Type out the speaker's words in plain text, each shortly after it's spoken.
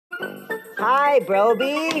Hi,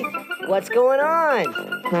 Broby. What's going on?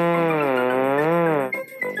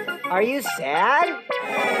 Are you sad?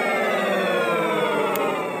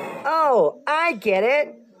 Oh, I get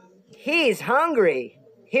it. He's hungry.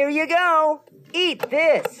 Here you go. Eat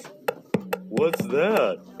this. What's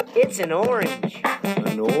that? It's an orange.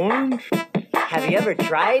 An orange? Have you ever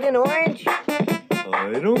tried an orange?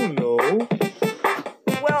 I don't know.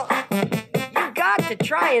 Well, you got to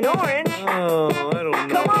try an orange. Oh, I don't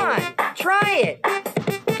know. Come on, try it.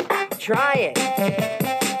 Try it.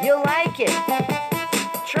 You'll like it.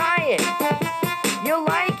 Try it. You'll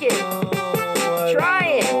like it.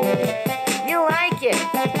 Try it. You'll like it.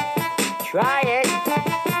 Try it.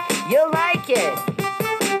 You'll like it.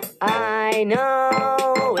 I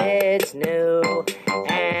know it's new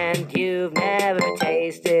and you've never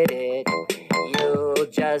tasted it. You'll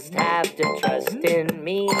just have to trust in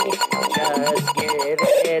me. Just give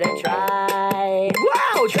it a try.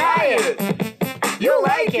 Wow, Try it. You'll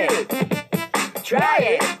like it. Try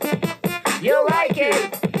it. You'll like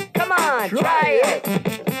it. Come on, try it.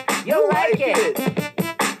 You'll like it.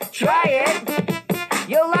 Try it.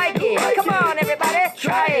 You'll like it. Come on, everybody,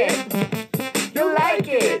 try it. You'll like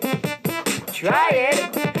it. Try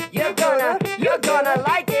it. You're gonna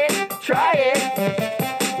like it. Try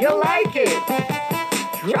it. You'll like it.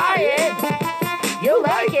 Try it. You'll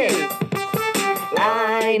like it.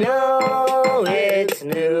 I know it's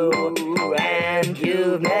new and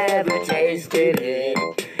you've never tasted it.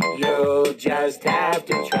 You'll just have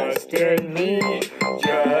to trust in me.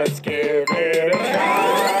 Just give it a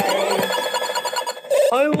try.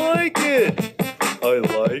 I like it. I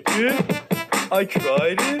like it. I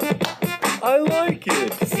tried it. I like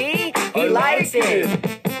it. See? He likes it.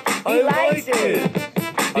 He likes it.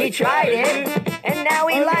 He tried it, and now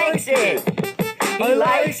he likes it. He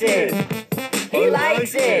likes it. He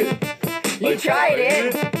likes it. He tried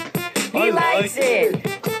it. He likes it.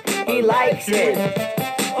 He likes it.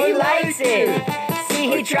 He likes it. See,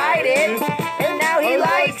 he tried it, and now he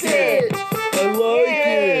likes it. I like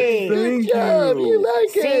Yay. it. Thank Good job. you. You like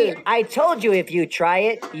See, it. I told you if you try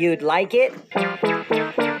it, you'd like it.